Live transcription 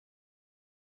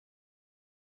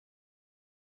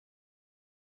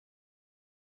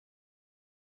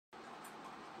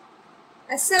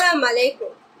Assalamu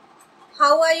alaikum.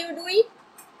 How are you doing?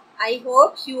 I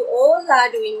hope you all are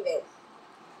doing well.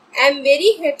 I am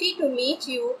very happy to meet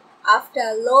you after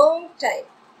a long time.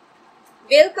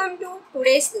 Welcome to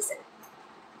today's lesson.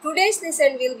 Today's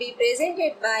lesson will be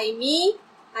presented by me,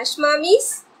 Ashma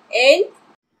Miss, and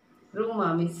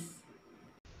Ruma Miss.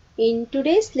 in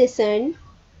today's lesson,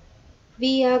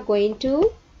 we are going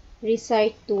to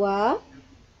recite dua,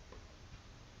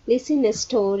 listen a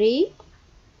story,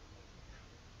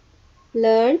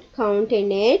 learn count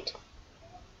and add,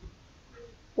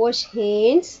 wash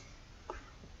hands,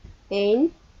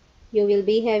 and you will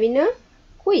be having a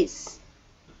quiz.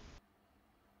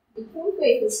 Before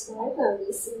we start our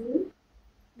lesson,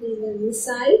 we will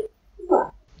recite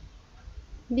dua.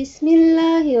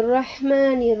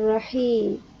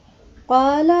 Bismillahirrahmanirrahim.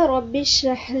 Qala rabbi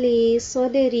shrah li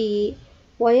sadri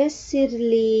wa yassir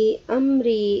li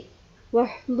amri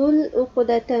wahlul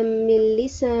 'uqdatam min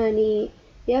lisani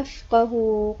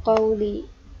yafqahu qawli.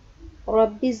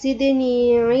 Rabbi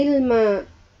zidni ilma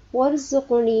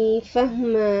warzuqni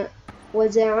fahma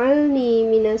waj'alni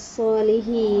minas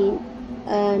salihin.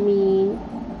 Amin.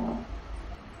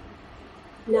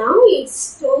 Now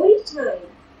it's story time.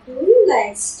 Do you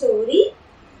like story?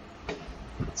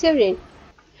 Children,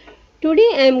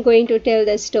 today I am going to tell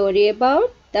the story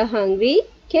about the hungry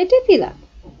caterpillar.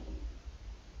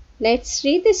 Let's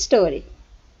read the story.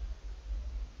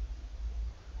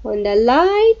 On the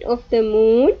light of the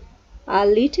moon, a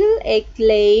little egg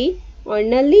lay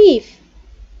on a leaf.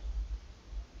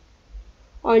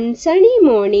 On sunny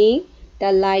morning,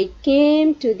 the light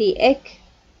came to the egg.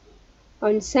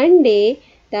 On Sunday,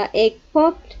 the egg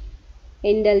popped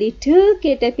and the little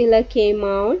caterpillar came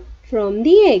out from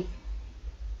the egg.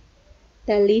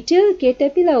 The little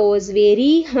caterpillar was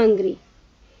very hungry.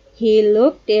 He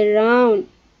looked around.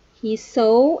 He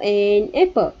saw an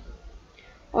apple.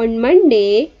 On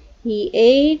Monday, he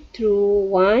ate through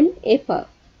one apple.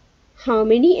 How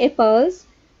many apples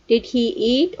did he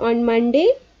eat on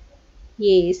Monday?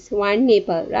 Yes, one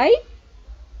apple, right?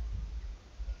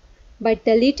 But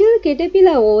the little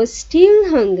caterpillar was still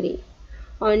hungry.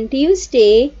 On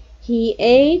Tuesday, he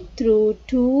ate through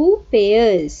two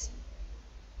pears.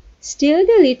 Still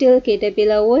the little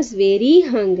caterpillar was very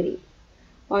hungry.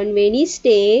 On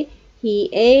Wednesday, he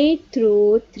ate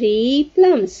through three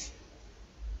plums.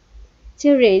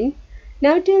 Children,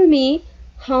 now tell me,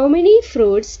 how many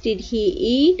fruits did he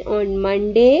eat on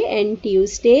Monday and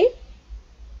Tuesday?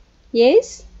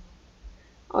 Yes?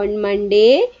 On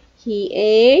Monday, he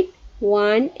ate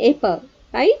one apple,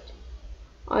 right?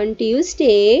 On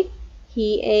Tuesday,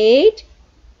 he ate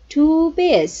two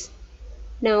pears.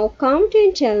 Now count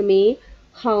and tell me,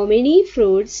 how many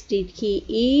fruits did he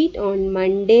eat on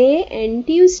Monday and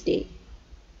Tuesday?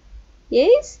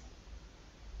 Yes?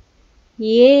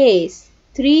 Yes,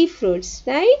 three fruits,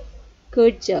 right?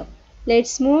 Good job.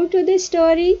 Let's move to the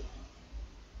story.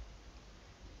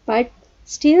 But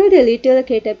still the little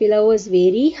caterpillar was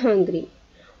very hungry.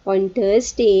 On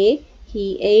Thursday,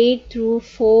 he ate through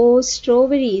 4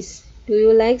 strawberries. Do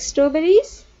you like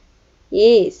strawberries?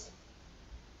 Yes.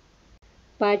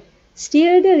 But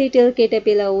still the little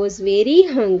caterpillar was very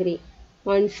hungry.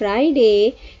 On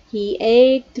Friday, he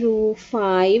ate through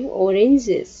 5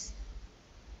 oranges.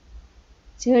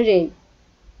 Children,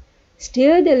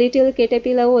 still the little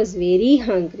caterpillar was very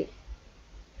hungry.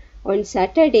 On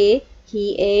Saturday,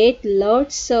 he ate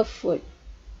lots of food.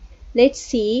 Let's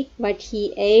see what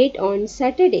he ate on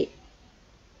Saturday.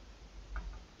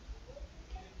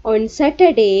 On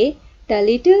Saturday, the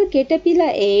little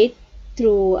caterpillar ate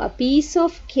through a piece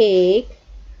of cake,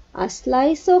 a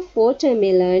slice of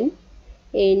watermelon,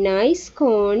 a nice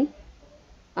cone,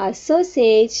 a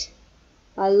sausage,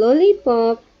 a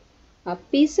lollipop, a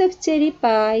piece of cherry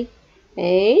pie,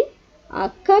 and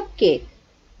a cupcake.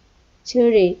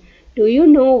 Children, do you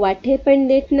know what happened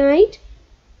that night?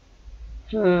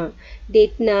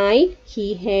 That night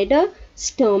he had a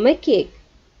stomachache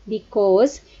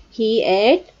because he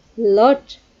ate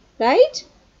lot, right?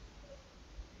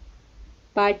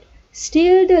 But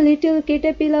still the little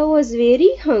caterpillar was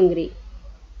very hungry.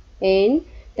 And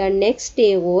the next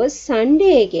day was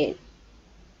Sunday again.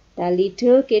 The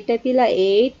little caterpillar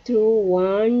ate through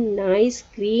one nice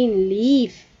green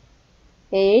leaf.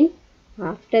 And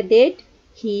after that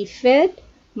he felt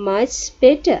much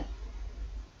better.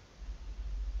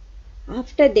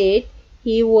 After that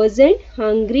he wasn't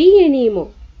hungry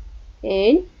anymore.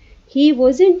 And he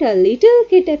wasn't a little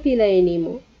caterpillar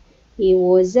anymore. He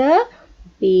was a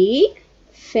big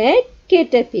fat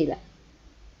caterpillar.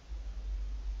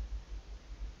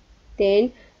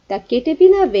 Then the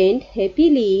caterpillar went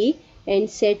happily and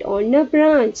sat on a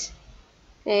branch.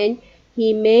 And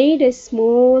he made a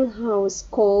small house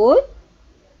called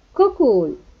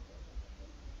cocoon.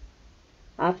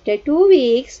 After 2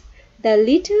 weeks, the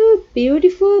little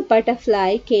beautiful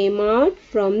butterfly came out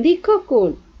from the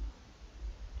cocoon.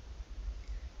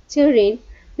 Children,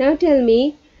 now tell me,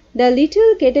 the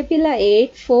little caterpillar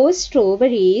ate 4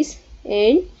 strawberries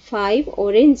and 5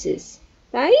 oranges,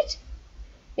 right?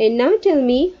 And now tell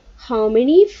me, how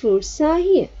many fruits are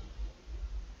here?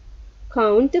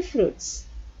 Count the fruits.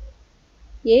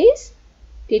 Yes?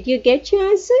 Did you get your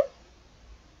answer?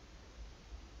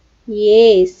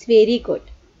 Yes, very good.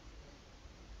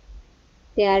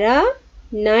 There are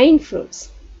 9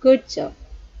 fruits. Good job.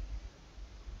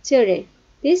 Children,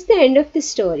 this is the end of the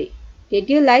story. Did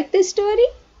you like the story?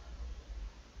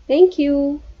 Thank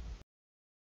you.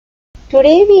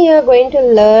 Today we are going to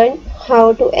learn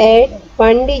how to add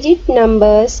one-digit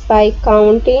numbers by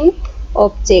counting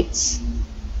objects.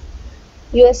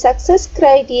 Your success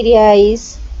criteria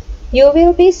is you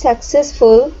will be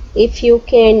successful if you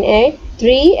can add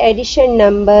 3 addition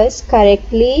numbers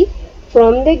correctly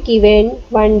from the given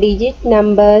one-digit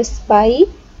numbers by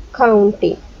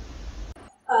counting.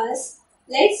 First,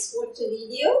 let's watch a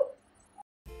video.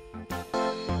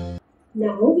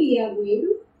 Now we are going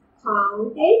to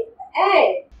count and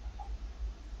add.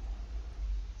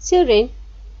 Children,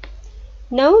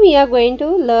 now we are going to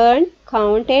learn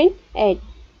count and add.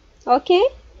 Okay?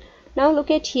 Now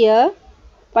look at here.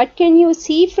 What can you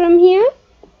see from here?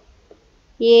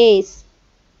 Yes,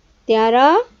 there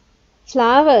are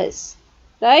flowers,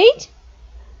 right?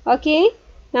 Okay,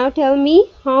 now tell me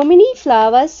how many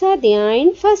flowers are there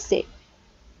in first set.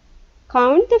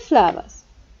 Count the flowers.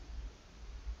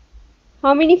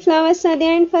 How many flowers are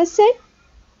there in first set?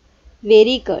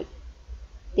 Very good.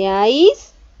 There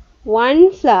is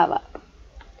 1 flower.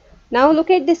 Now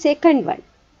look at the second one.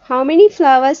 How many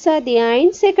flowers are there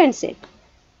in second set?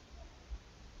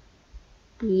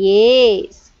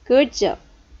 Yes, good job.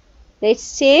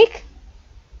 Let's check.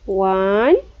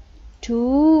 1,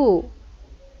 2.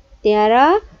 There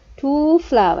are 2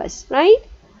 flowers, right?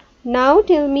 Now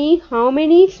tell me how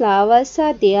many flowers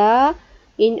are there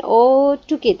in all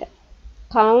together.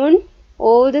 Count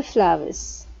all the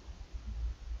flowers.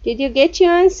 Did you get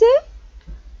your answer?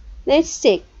 Let's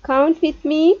check. Count with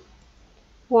me.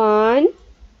 1,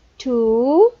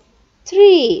 2,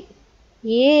 3.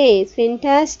 Yes,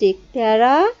 fantastic. There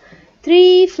are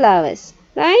 3 flowers,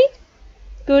 right?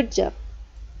 Good job.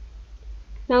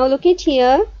 Now look at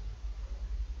here.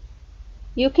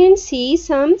 You can see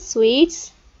some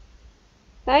sweets,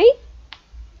 right?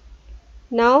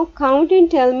 Now count and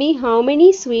tell me how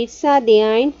many sweets are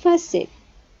there in first set.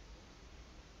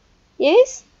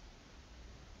 Yes?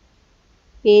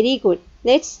 Very good.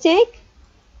 Let's check.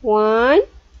 1,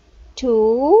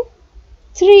 2,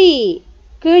 3.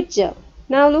 Good job.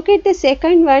 Now look at the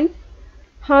second one.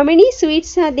 How many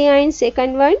sweets are there in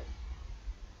second one?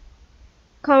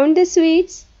 Count the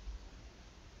sweets.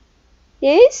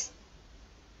 Yes?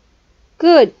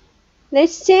 Good.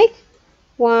 Let's check.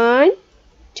 1,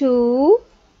 2,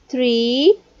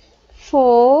 3,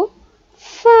 4,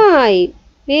 5.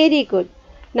 Very good.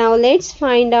 Now let's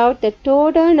find out the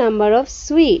total number of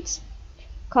sweets.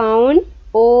 Count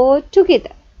all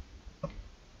together.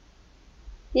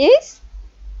 Yes?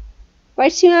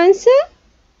 What's your answer?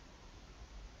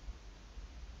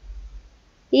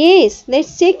 Yes,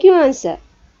 let's check your answer.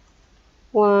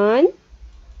 1,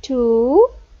 2,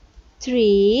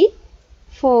 3,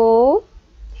 4,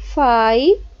 5,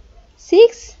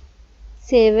 6,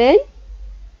 7,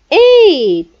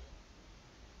 8.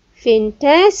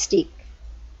 Fantastic.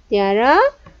 There are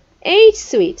 8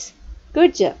 sweets.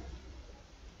 Good job.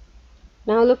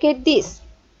 Now look at this.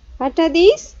 What are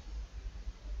these?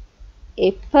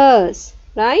 Apples,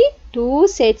 right? 2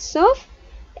 sets of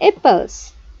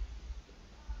apples.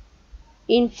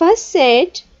 In first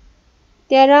set,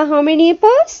 there are how many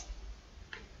apples?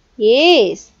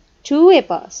 Yes, 2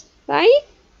 apples, right?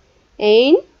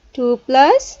 And 2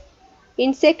 plus.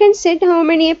 In second set, how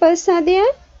many apples are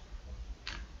there?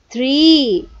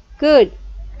 3. Good.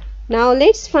 Now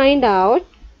let's find out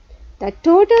the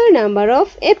total number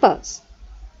of apples.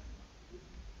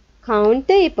 Count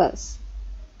the apples.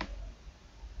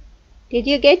 Did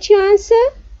you get your answer?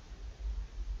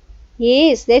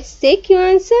 Yes, let's check your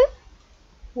answer.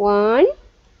 1,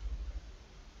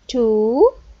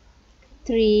 2,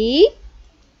 3,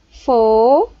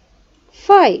 4,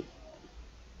 5.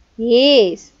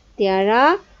 Yes, there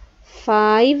are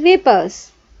 5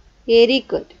 apples. Very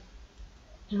good.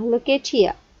 Now look at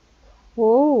here.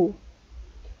 Oh,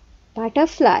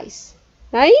 butterflies,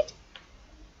 right?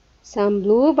 Some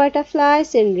blue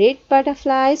butterflies and red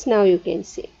butterflies. Now you can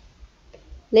see.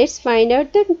 Let's find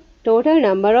out the total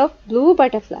number of blue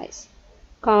butterflies.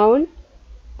 Count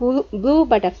blue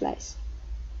butterflies.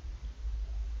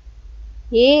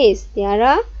 Yes, there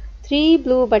are 3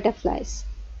 blue butterflies.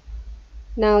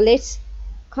 Now let's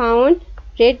count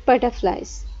red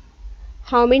butterflies.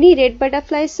 How many red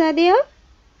butterflies are there?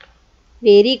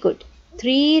 Very good.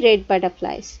 3 red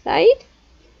butterflies, right?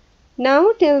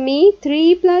 Now tell me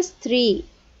 3 plus 3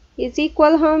 is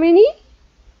equal how many?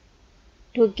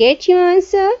 To get your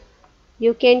answer,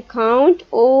 you can count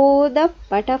all the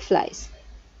butterflies.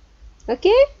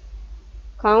 Okay?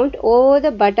 Count all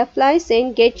the butterflies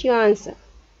and get your answer.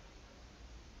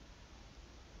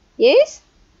 Yes?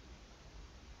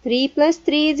 3 plus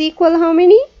 3 is equal how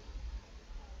many?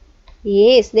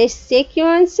 Yes, let's check your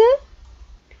answer.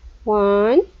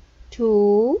 1,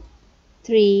 2,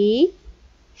 3,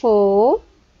 4,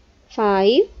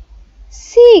 5,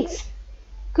 6.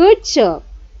 Good job.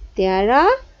 There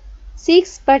are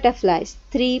 6 butterflies.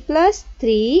 3 plus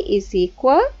 3 is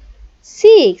equal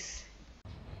 6.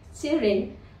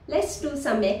 Children, let's do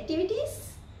some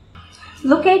activities.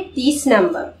 Look at this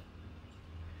number.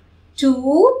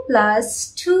 2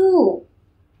 plus 2.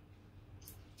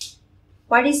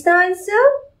 What is the answer?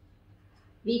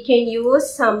 We can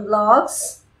use some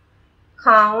blocks.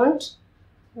 Count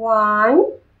 1,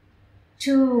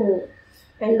 2.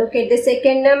 And look at the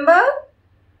second number.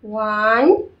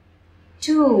 1,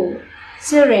 2.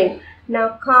 Children,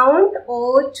 now count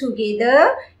all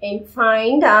together and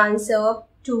find the answer of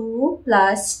 2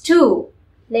 plus 2.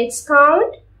 Let's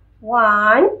count.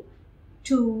 1,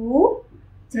 2,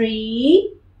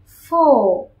 3,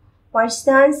 4. What's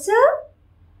the answer?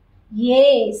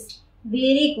 Yes,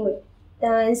 very good. The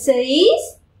answer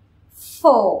is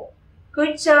 4.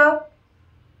 Good job.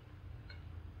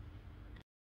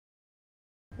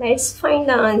 Let's find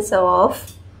the answer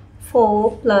of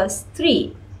 4 plus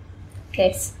 3.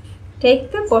 Let's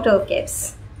take the bottle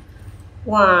caps.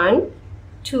 1,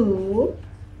 2,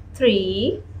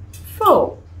 3,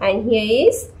 4. And here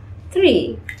is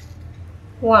 3.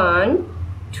 1,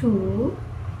 2,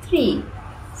 3.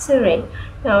 Children,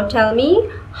 now tell me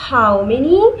how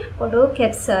many bottle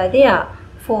caps are there?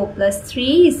 4 plus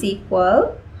 3 is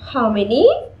equal how many?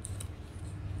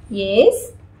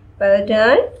 Yes, well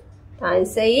done. The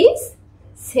answer is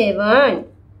 7.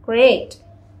 Great.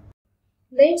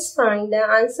 Let's find the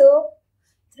answer of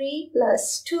 3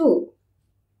 plus 2.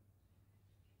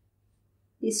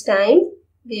 This time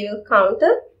we will count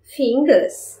the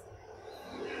fingers.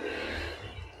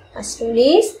 First one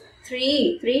is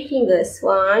 3 fingers.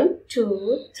 1,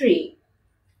 2, 3.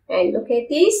 And look at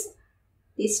this.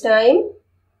 This time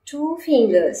 2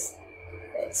 fingers.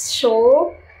 Let's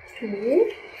show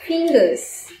 2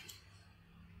 fingers.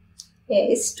 Here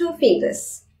is 2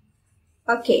 fingers.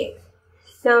 Okay.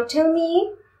 Now tell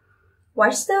me,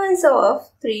 what's the answer of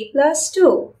 3 plus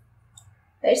 2?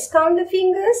 Let's count the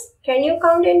fingers. Can you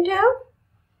count and tell?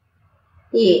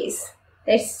 Yes.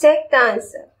 Let's check the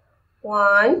answer.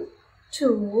 1,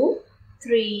 2,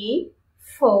 3,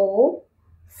 4,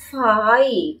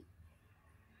 5.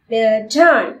 Well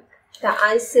done. The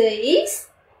answer is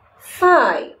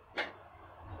 5.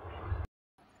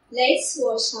 Let's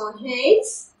wash our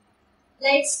hands.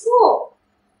 Let's go.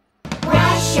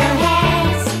 Wash your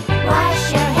hands,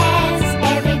 wash your hands.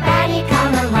 Everybody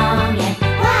come along and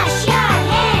wash your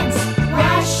hands.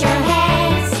 Wash your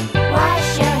hands,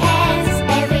 wash your hands.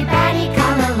 Everybody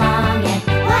come along and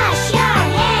wash your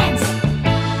hands.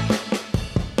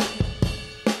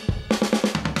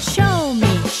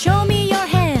 Show me your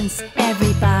hands.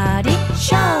 Everybody,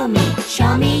 show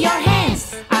me your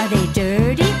hands. Are they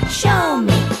dirty? Show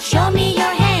me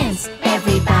your hands.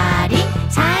 Everybody,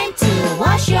 time to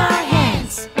wash your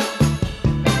hands.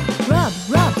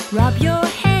 Rub your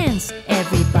hands.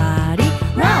 Everybody,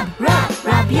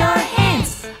 rub your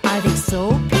hands. Are they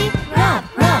soapy?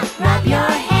 Rub your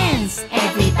hands.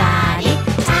 Everybody,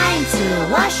 time to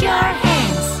wash your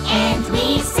hands. And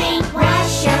we sing,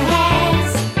 wash your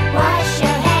hands, wash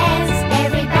your hands.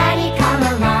 Everybody come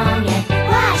along and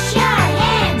wash your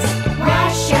hands.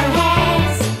 Wash your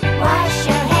hands, wash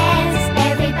your hands.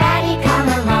 Everybody come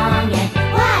along and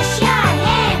wash your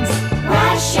hands.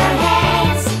 Wash your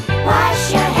hands,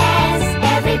 wash your hands.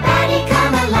 Everybody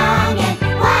come along and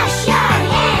wash your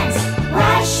hands.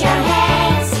 Wash your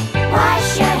hands,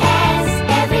 wash your hands.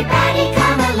 Everybody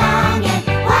come along and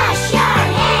wash your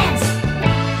hands.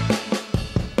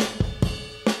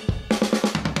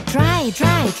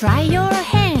 Dry your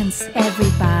hands.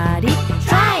 Everybody,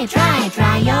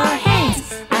 dry your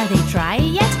hands. Are they dry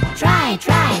yet?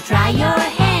 Dry your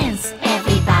hands.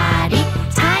 Everybody,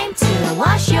 time to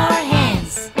wash your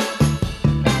hands.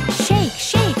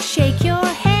 Shake your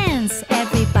hands.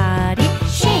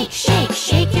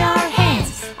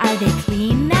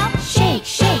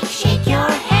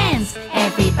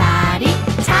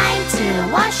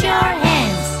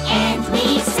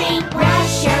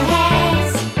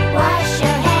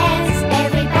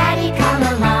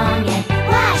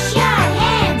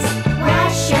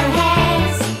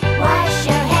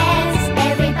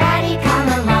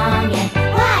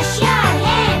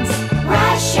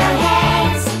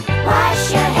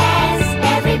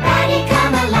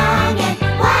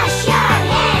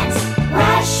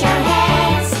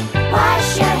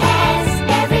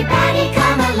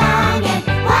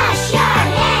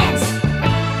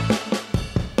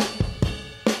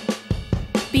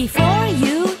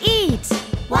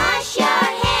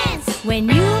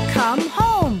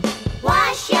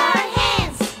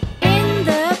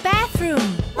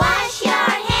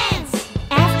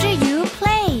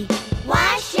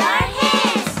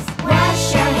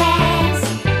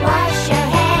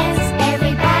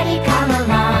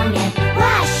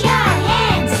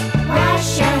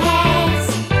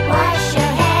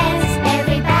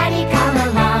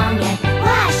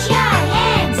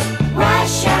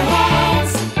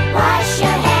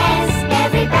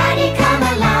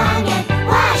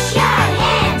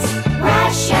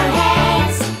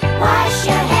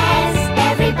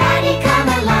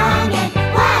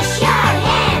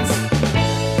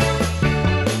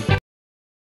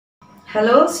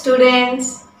 Hello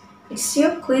students, it's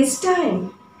your quiz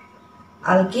time.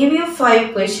 I'll give you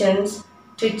 5 questions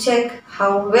to check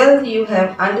how well you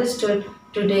have understood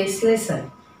today's lesson.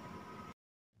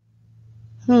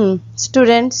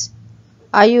 Students,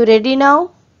 are you ready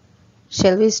now?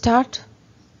 Shall we start?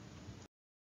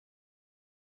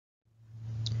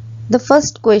 The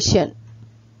first question.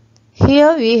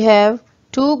 Here we have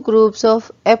two groups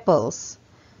of apples.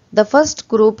 The first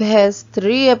group has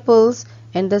 3 apples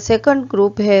and the second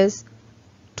group has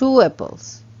 2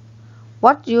 apples.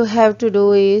 What you have to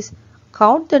do is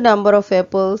count the number of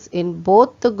apples in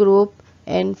both the group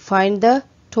and find the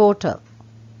total.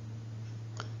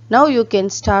 Now you can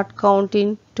start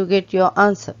counting to get your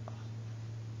answer.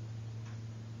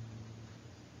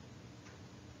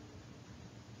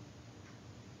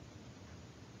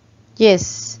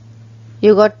 Yes,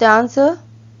 you got the answer?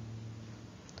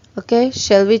 Okay,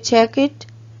 shall we check it?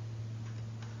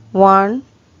 1,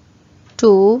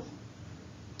 2,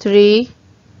 3,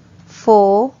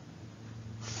 4,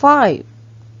 5.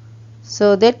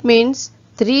 So that means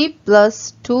 3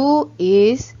 plus 2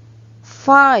 is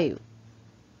 5.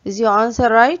 Is your answer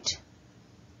right?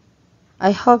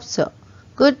 I hope so.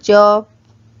 Good job.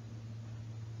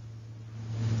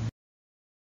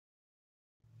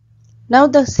 Now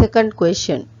the second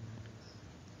question.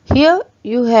 Here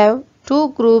you have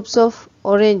two groups of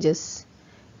oranges.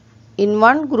 In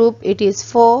one group it is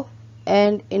 4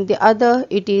 and in the other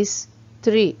it is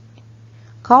 3.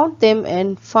 Count them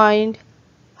and find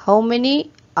how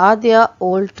many are there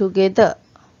all together.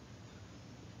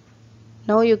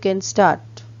 Now you can start.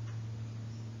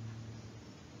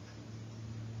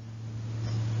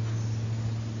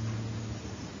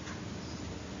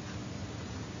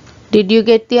 Did you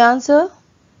get the answer?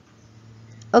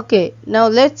 Okay, now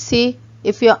let's see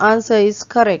if your answer is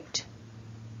correct.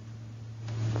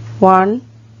 1,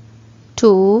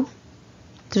 2,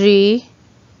 3,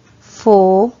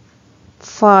 4,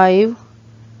 5,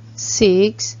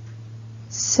 6,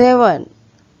 7.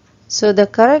 So the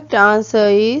correct answer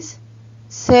is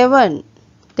 7.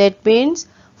 That means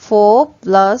 4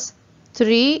 plus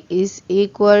 3 is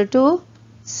equal to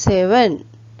 7.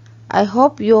 I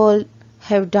hope you all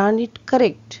have done it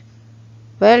correct.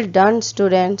 Well done,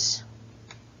 students.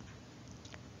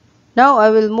 Now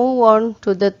I will move on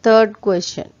to the third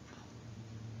question.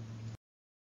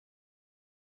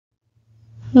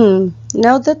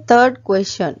 Now the third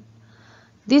question.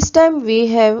 This time we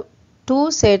have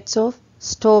two sets of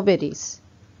strawberries.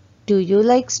 Do you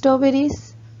like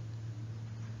strawberries?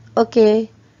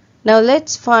 Okay, now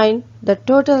let's find the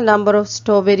total number of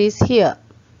strawberries here.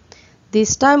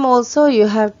 This time also you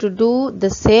have to do the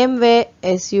same way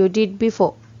as you did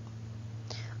before.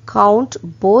 Count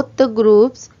both the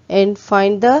groups and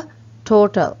find the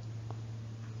total.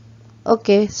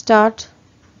 Okay, start.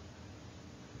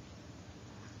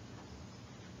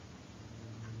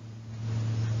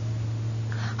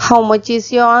 How much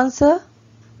is your answer?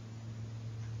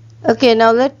 Okay,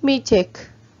 now let me check.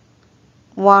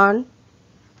 1,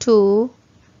 2,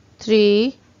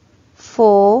 3,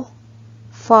 4,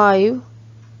 5,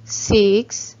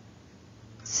 6,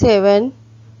 7,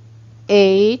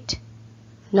 8,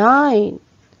 9.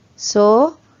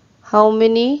 So, how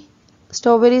many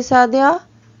strawberries are there?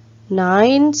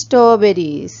 9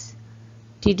 strawberries.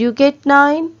 Did you get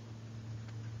 9?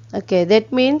 Okay,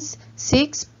 that means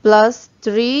 6 plus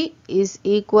 3 is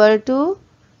equal to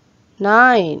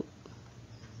 9.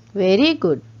 Very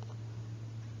good.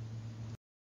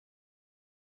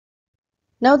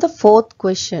 Now the fourth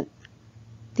question.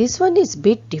 This one is a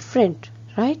bit different,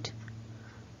 right?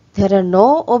 There are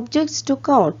no objects to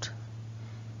count.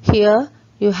 Here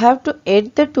you have to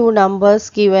add the two numbers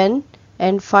given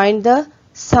and find the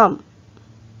sum.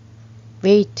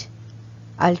 Wait,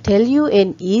 I'll tell you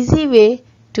an easy way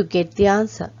to get the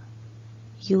answer.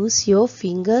 Use your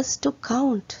fingers to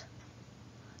count.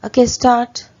 Okay,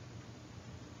 start.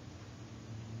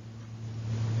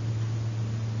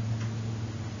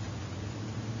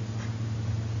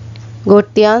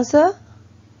 Got the answer?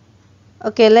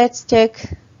 Okay, let's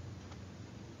check.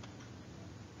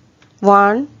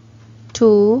 1,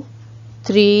 2,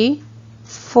 3,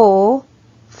 4,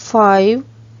 5,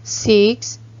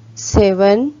 6,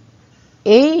 7,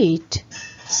 8.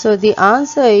 So the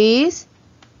answer is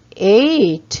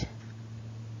 8.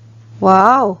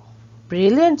 Wow,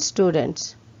 brilliant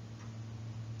students.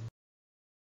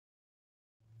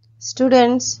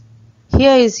 Students,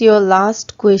 here is your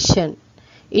last question.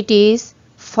 It is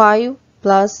 5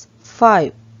 plus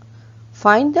 5.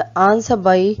 Find the answer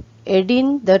by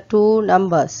adding the two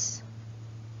numbers.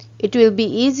 It will be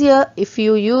easier if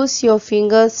you use your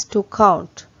fingers to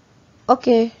count.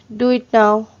 Okay, do it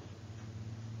now.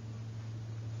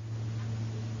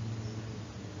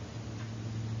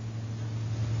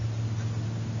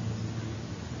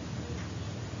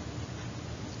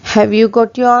 Have you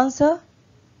got your answer?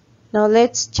 Now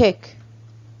let's check.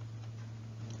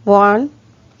 1,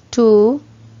 2,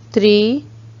 3,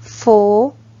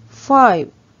 4,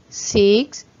 5,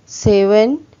 6,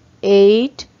 7,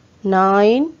 8,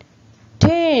 9,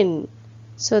 10.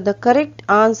 So the correct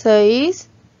answer is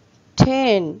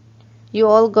 10. You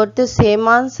all got the same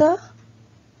answer?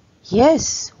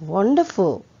 Yes,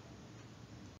 wonderful.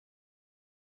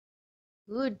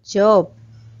 Good job.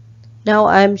 Now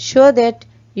I am sure that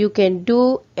you can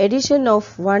do addition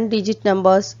of one-digit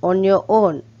numbers on your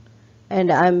own.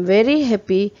 And I am very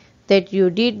happy that you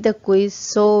did the quiz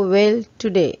so well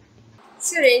today.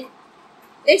 Children,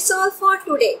 that's all for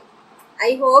today.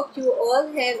 I hope you all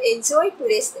have enjoyed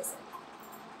today's lesson.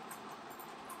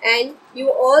 And you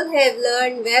all have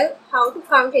learned well how to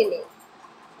count a name.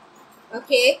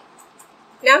 Okay?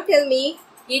 Now tell me,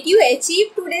 did you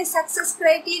achieve today's success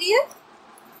criteria?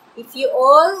 If you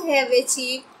all have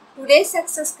achieved today's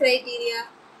success criteria,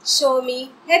 show me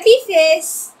happy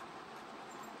face.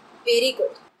 Very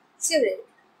good. Children,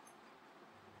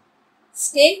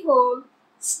 stay home,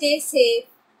 stay safe.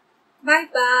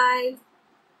 Bye-bye.